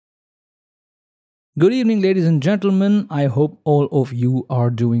Good evening, ladies and gentlemen. I hope all of you are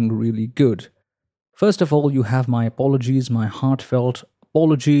doing really good. First of all, you have my apologies, my heartfelt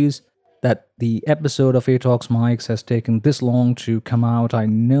apologies that the episode of A Talks Mics has taken this long to come out. I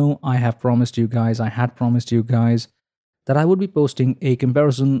know I have promised you guys, I had promised you guys that I would be posting a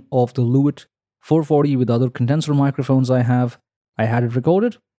comparison of the Lewitt 440 with other condenser microphones I have. I had it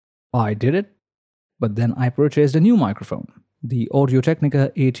recorded, I did it, but then I purchased a new microphone, the Audio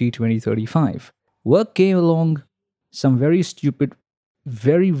Technica AT2035. Work came along, some very stupid,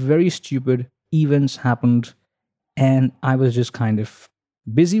 very stupid events happened, and I was just kind of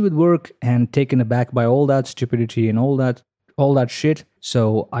busy with work and taken aback by all that stupidity and all that shit.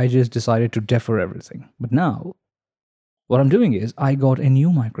 So I just decided to defer everything. But now, what I'm doing is I got a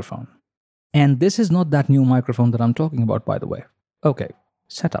new microphone. And this is not that new microphone that I'm talking about, by the way. Okay,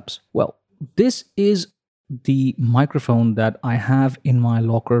 setups. Well, this is the microphone that I have in my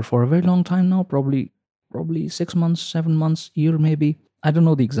locker for a very long time now, probably 6 months, 7 months, year maybe. I don't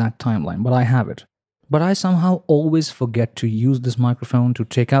know the exact timeline, but I have it. But I somehow always forget to use this microphone, to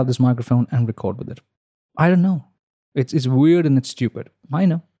take out this microphone and record with it. I don't know. It's weird and it's stupid. I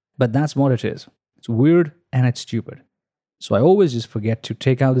know. But that's what it is. It's weird and it's stupid. So I always just forget to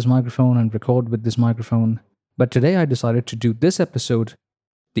take out this microphone and record with this microphone. But today I decided to do this episode,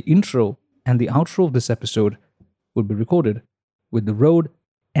 the intro and the outro of this episode will be recorded with the Rode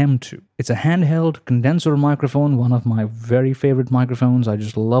M2. It's a handheld condenser microphone, one of my very favorite microphones. I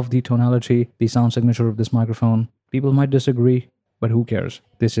just love the tonality, the sound signature of this microphone. People might disagree, but who cares?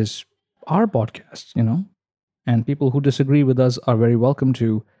 This is our podcast, And people who disagree with us are very welcome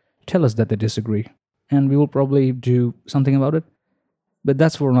to tell us that they disagree. And we will probably do something about it. But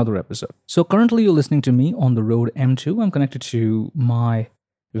that's for another episode. So currently you're listening to me on the Rode M2. I'm connected to my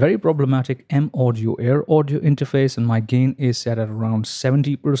very problematic M Audio Air audio interface, and my gain is set at around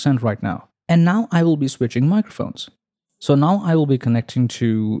 70% right now. And now I will be switching microphones. So now I will be connecting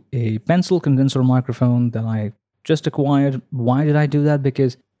to a Pencil Condenser Microphone that I just acquired. Why did I do that?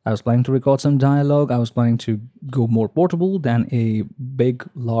 Because I was planning to record some dialogue. I was planning to go more portable than a big,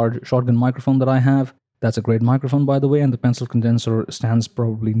 large shotgun microphone that I have. That's a great microphone, by the way, and the Pencil Condenser stands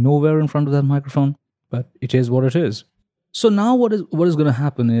probably nowhere in front of that microphone, but it is what it is. So now what is going to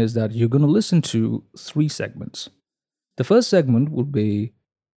happen is that you're going to listen to 3 segments. The first segment will be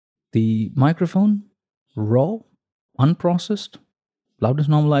the microphone, raw, unprocessed, loudness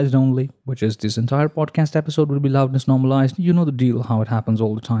normalized only, which is this entire podcast episode will be loudness normalized. You know the deal, how it happens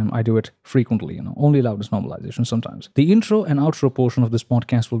all the time. I do it frequently, only loudness normalization sometimes. The intro and outro portion of this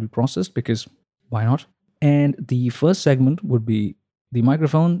podcast will be processed because why not? And the first segment would be the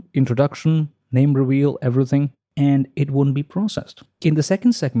microphone, introduction, name reveal, everything. And it won't be processed. In the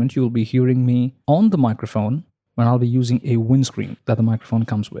second segment, you'll be hearing me on the microphone when I'll be using a windscreen that the microphone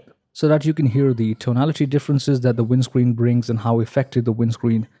comes with, so that you can hear the tonality differences that the windscreen brings and how effective the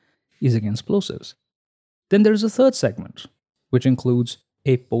windscreen is against plosives. Then there's a third segment, which includes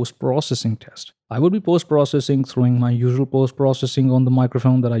a post-processing test. I will be post-processing, throwing my usual post-processing on the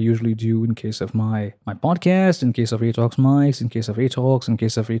microphone that I usually do in case of my podcast, in case of A Talks Mics, in case of A Talks, in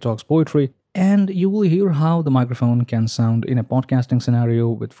case of A Talks Poetry. And you will hear how the microphone can sound in a podcasting scenario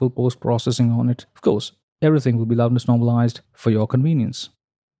with full post-processing on it. Of course, everything will be loudness normalized for your convenience.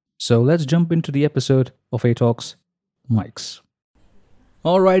 So let's jump into the episode of A Talks Mics.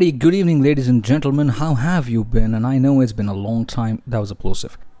 Alrighty, good evening, ladies and gentlemen. How have you been? And I know it's been a long time. That was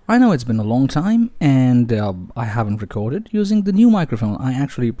plosive. I know it's been a long time, and I haven't recorded using the new microphone. I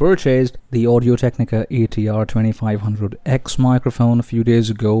actually purchased the Audio Technica ATR 2500X microphone a few days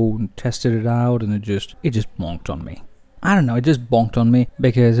ago and tested it out, and it just bonked on me. I don't know, it just bonked on me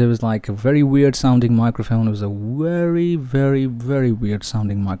because it was like a very weird sounding microphone. It was a very weird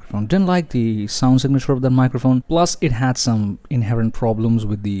sounding microphone. Didn't like the sound signature of that microphone. Plus, it had some inherent problems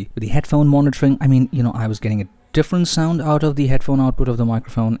with the headphone monitoring. I mean, I was getting a different sound out of the headphone output of the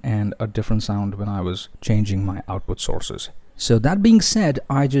microphone and a different sound when I was changing my output sources. So that being said,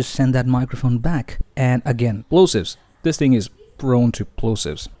 I just sent that microphone back. And again, plosives. This thing is prone to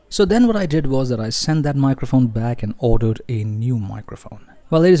plosives. So then what I did was that I sent that microphone back and ordered a new microphone.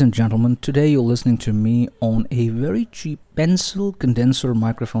 Well, ladies and gentlemen, today you're listening to me on a very cheap Pencil Condenser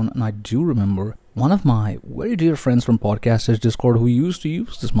microphone, and I do remember one of my very dear friends from Podcasters Discord who used to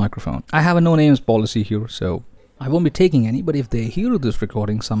use this microphone. I have a no names policy here, so I won't be taking any, but if they hear this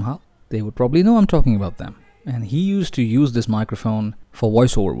recording somehow, they would probably know I'm talking about them. And he used to use this microphone for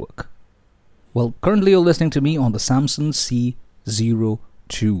voiceover work. Well, currently you're listening to me on the Samsung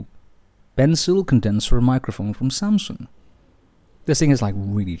C02 Pencil Condenser Microphone from Samsung. This thing is like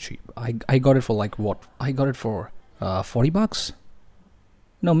really cheap. I got it for I got it for $40.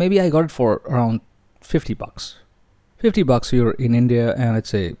 No, maybe I got it for around 50 bucks. 50 bucks here in India, and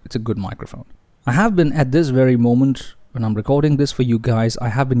it's a good microphone. I have been, at this very moment when I'm recording this for you guys, I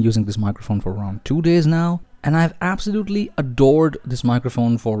have been using this microphone for around 2 days now, and I've absolutely adored this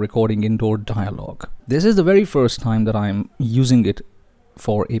microphone for recording indoor dialogue. This is the very first time that I'm using it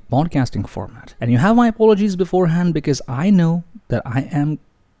for a podcasting format. And you have my apologies beforehand, because I know that I'm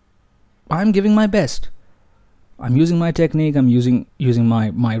giving my best. I'm using my technique, I'm using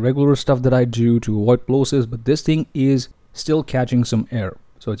my regular stuff that I do to avoid plosives, but this thing is still catching some air,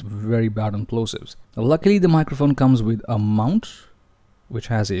 so it's very bad on plosives. Luckily, the microphone comes with a mount, which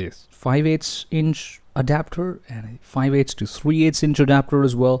has a 5/8 inch adapter and a 5/8 to 3/8 inch adapter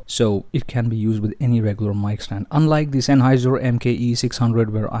as well, so it can be used with any regular mic stand, unlike the Sennheiser MKE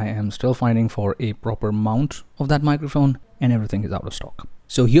 600, where I am still finding for a proper mount of that microphone, and everything is out of stock.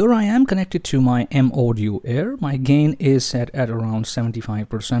 So here I am connected to my M Audio Air. My gain is set at around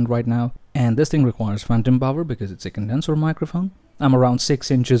 75% right now, and this thing requires phantom power because it's a condenser microphone. I'm around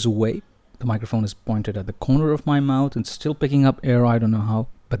 6 inches away. The microphone is pointed at the corner of my mouth and still picking up air, I don't know how,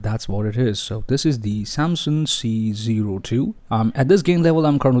 but that's what it is. So this is the Samson C02. At this gain level,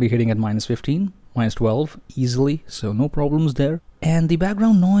 I'm currently hitting at -15, -12 easily, so no problems there. And the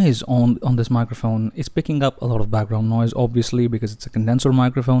background noise on this microphone is picking up a lot of background noise, obviously, because it's a condenser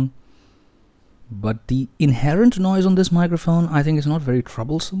microphone. But the inherent noise on this microphone, I think, is not very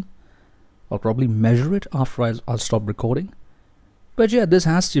troublesome. I'll probably measure it after I'll stop recording. But yeah, this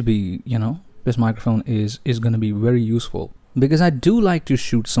has to be, this microphone is going to be very useful. Because I do like to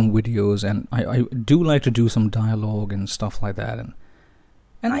shoot some videos, and I do like to do some dialogue and stuff like that.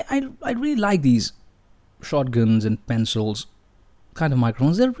 And I really like these shotguns and pencils kind of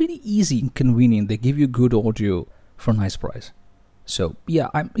microphones. They're really easy and convenient. They give you good audio for a nice price. So yeah,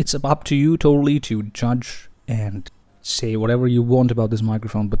 it's up to you totally to judge and say whatever you want about this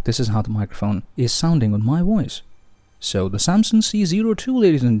microphone, but this is how the microphone is sounding on my voice. So the Samson C02,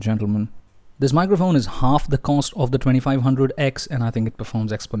 ladies and gentlemen. This microphone is half the cost of the 2500X, and I think it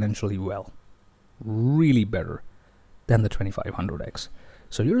performs exponentially well. Really better than the 2500X.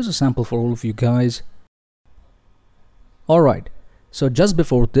 So here's a sample for all of you guys. Alright. So just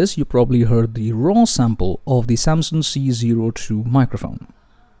before this, you probably heard the raw sample of the Samson C02 microphone.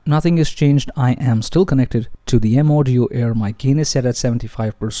 Nothing has changed. I am still connected to the M Audio Air. My gain is set at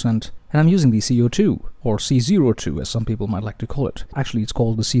 75%, and I'm using the CO2 or C02 as some people might like to call it. Actually, it's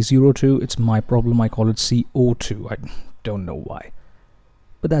called the C02. It's my problem. I call it CO2. I don't know why,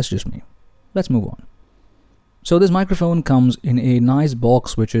 but that's just me. Let's move on. So this microphone comes in a nice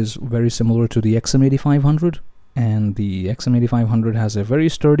box, which is very similar to the XM8500. And the XM8500 has a very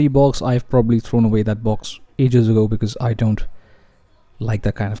sturdy box. I've probably thrown away that box ages ago because I don't like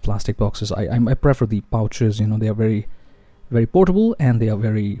that kind of plastic boxes. I prefer the pouches. They are very, very portable, and they are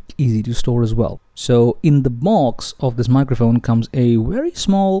very easy to store as well. So in the box of this microphone comes a very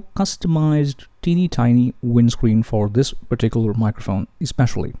small, customized, teeny tiny windscreen for this particular microphone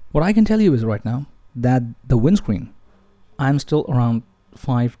especially. What I can tell you is right now that the windscreen, I'm still around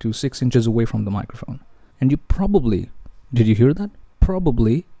 5 to 6 inches away from the microphone. And you probably, did you hear that?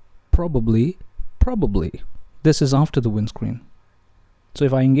 Probably. This is after the windscreen. So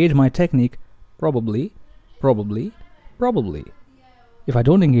if I engage my technique, probably. If I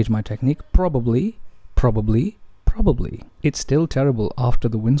don't engage my technique, probably. It's still terrible after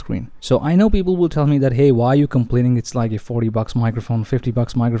the windscreen. So I know people will tell me that, hey, why are you complaining? It's like a 40 bucks microphone, 50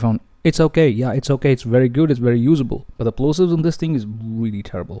 bucks microphone. It's okay. Yeah, it's okay. It's very good. It's very usable. But the plosives on this thing is really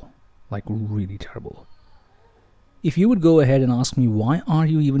terrible. Like really terrible. If you would go ahead and ask me, why are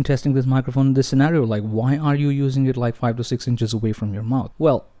you even testing this microphone in this scenario? Like, why are you using it like 5 to 6 inches away from your mouth?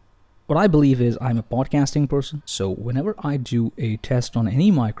 Well, what I believe is I'm a podcasting person. So whenever I do a test on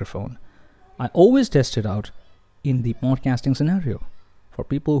any microphone, I always test it out in the podcasting scenario for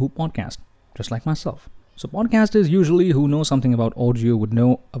people who podcast, just like myself. So podcasters usually who know something about audio would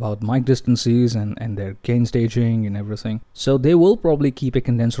know about mic distances and their gain staging and everything. So they will probably keep a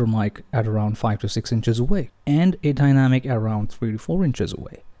condenser mic at around 5 to 6 inches away and a dynamic at around 3 to 4 inches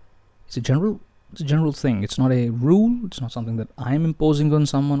away. It's a general thing. It's not a rule. It's not something that I'm imposing on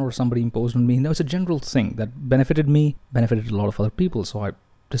someone or somebody imposed on me. No, it's a general thing that benefited me, benefited a lot of other people. So I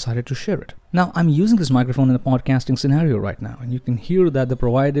decided to share it. Now, I'm using this microphone in a podcasting scenario right now, and you can hear that the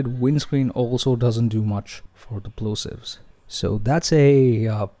provided windscreen also doesn't do much for the plosives. So that's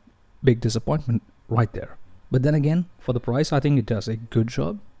a big disappointment right there. But then again, for the price, I think it does a good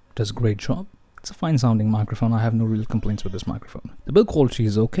job, does a great job. It's a fine sounding microphone. I have no real complaints with this microphone. The build quality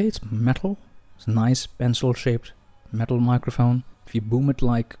is okay. It's metal. It's a nice pencil shaped metal microphone. If you boom it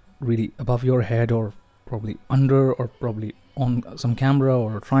like really above your head or probably under or probably on some camera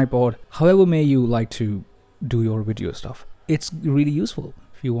or a tripod, however may you like to do your video stuff. It's really useful.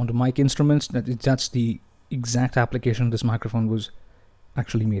 If you want to mic instruments, that's the exact application this microphone was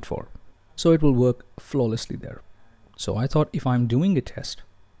actually made for. So it will work flawlessly there. So I thought, if I'm doing a test,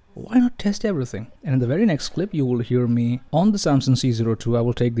 why not test everything? And in the very next clip, you will hear me on the Samsung C02. I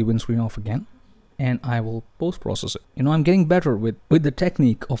will take the windscreen off again and I will post-process it. I'm getting better with the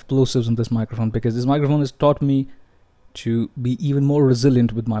technique of plosives on this microphone, because this microphone has taught me to be even more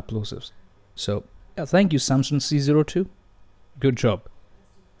resilient with my plosives. So yeah, thank you, Samsung C02. Good job.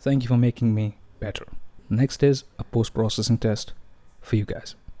 Thank you for making me better. Next is a post-processing test for you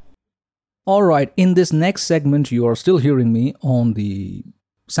guys. Alright, in this next segment, you are still hearing me on the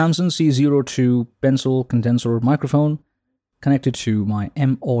Samsung C02 Pencil Condenser Microphone connected to my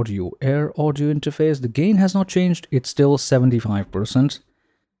M Audio Air audio interface. The gain has not changed, it's still 75%.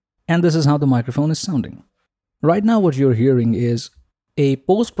 And this is how the microphone is sounding. Right now what you're hearing is a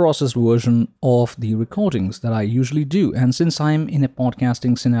post-processed version of the recordings that I usually do. And since I'm in a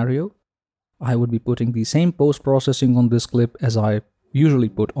podcasting scenario, I would be putting the same post-processing on this clip as I usually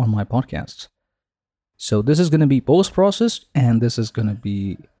put on my podcasts. So this is going to be post-processed, and this is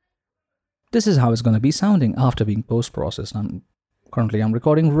how it's going to be sounding after being post-processed. I'm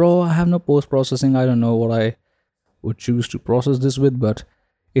recording raw. I have no post-processing. I don't know what I would choose to process this with, but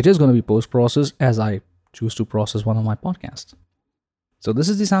it is going to be post-processed as I choose to process one of my podcasts. So this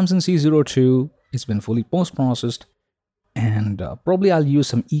is the Samsung C02. It's been fully post-processed, and probably I'll use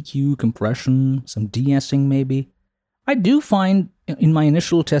some EQ, compression, some de-essing maybe. I do find, in my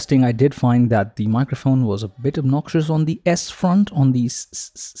initial testing, I did find that the microphone was a bit obnoxious on the S front, on the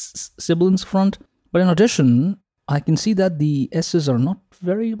sibilance front. But in addition, I can see that the S's are not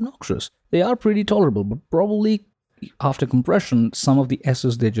very obnoxious. They are pretty tolerable, but probably after compression, some of the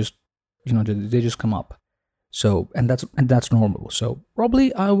S's, they just come up. So, and that's normal. So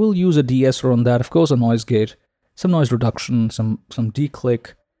probably I will use a de-esser on that. Of course, a noise gate, some noise reduction, some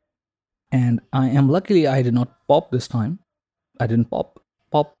declick. And luckily I did not pop this time. I didn't pop.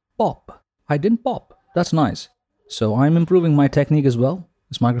 I didn't pop. That's nice. So I'm improving my technique as well.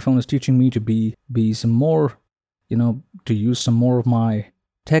 This microphone is teaching me to be some more, to use some more of my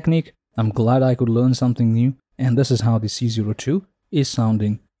technique. I'm glad I could learn something new. And this is how the C02 is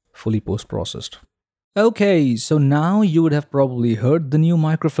sounding fully post-processed. Okay, so now you would have probably heard the new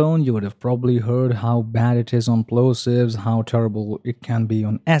microphone. You would have probably heard how bad it is on plosives, how terrible it can be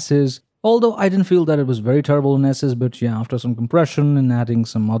on S's. Although I didn't feel that it was very terrible on S's, but yeah, after some compression and adding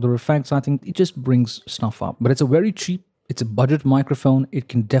some other effects, I think it just brings stuff up. But it's a very cheap, it's a budget microphone. It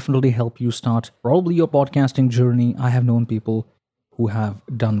can definitely help you start probably your podcasting journey. I have known people who have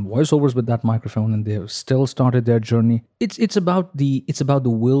done voiceovers with that microphone and they have still started their journey. It's about the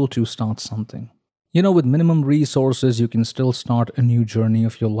will to start something. With minimum resources, you can still start a new journey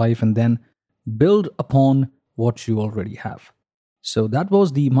of your life and then build upon what you already have. So that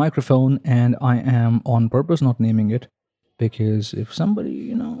was the microphone, and I am on purpose not naming it, because if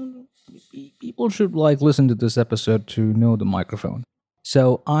somebody, people should listen to this episode to know the microphone.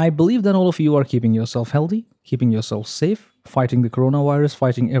 So I believe that all of you are keeping yourself healthy, keeping yourself safe, fighting the coronavirus,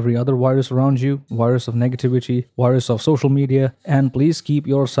 fighting every other virus around you, virus of negativity, virus of social media, and please keep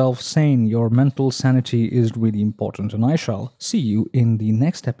yourself sane. Your mental sanity is really important, and I shall see you in the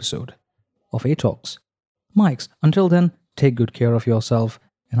next episode of A Talks. Mics, until then, take good care of yourself,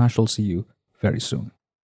 and I shall see you very soon.